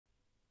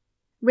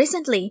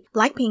Recently,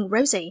 BLACKPINK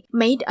Rosé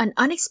made an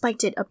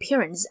unexpected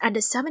appearance at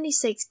the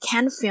 76th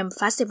Cannes Film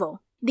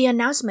Festival. The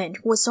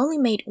announcement was only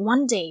made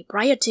one day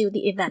prior to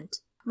the event.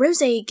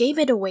 Rosé gave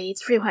it away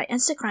through her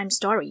Instagram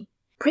story.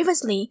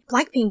 Previously,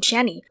 BLACKPINK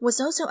Jennie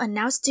was also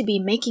announced to be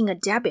making a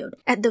debut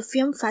at the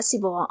film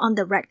festival on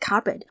the red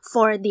carpet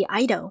for The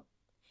Idol.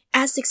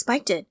 As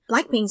expected,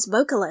 BLACKPINK's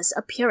vocalist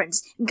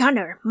appearance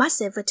garnered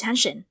massive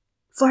attention.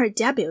 For her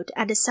debut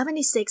at the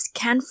 76th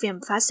Cannes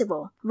Film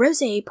Festival,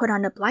 Rosé put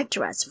on a black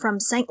dress from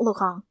Saint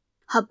Laurent.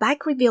 Her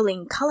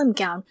back-revealing column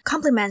gown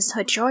complements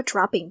her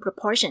jaw-dropping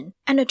proportion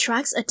and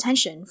attracts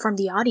attention from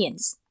the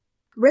audience.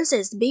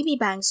 Rosé's baby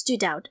bang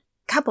stood out.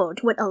 Coupled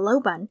with a low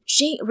bun,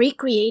 she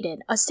recreated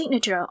a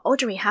signature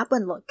Audrey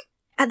Hepburn look.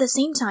 At the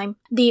same time,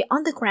 the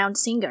on-the-ground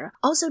singer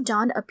also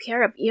donned a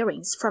pair of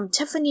earrings from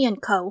Tiffany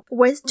 & Co.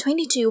 worth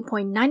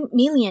 22.9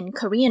 million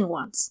Korean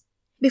won.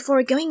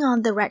 Before going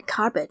on the red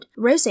carpet,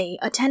 Rosé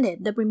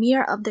attended the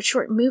premiere of the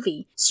short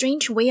movie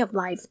Strange Way of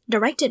Life,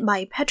 directed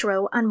by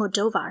Pedro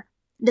Almodóvar.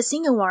 The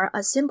singer wore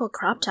a simple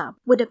crop top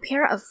with a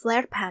pair of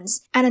flared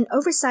pants and an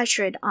oversized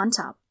shirt on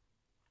top.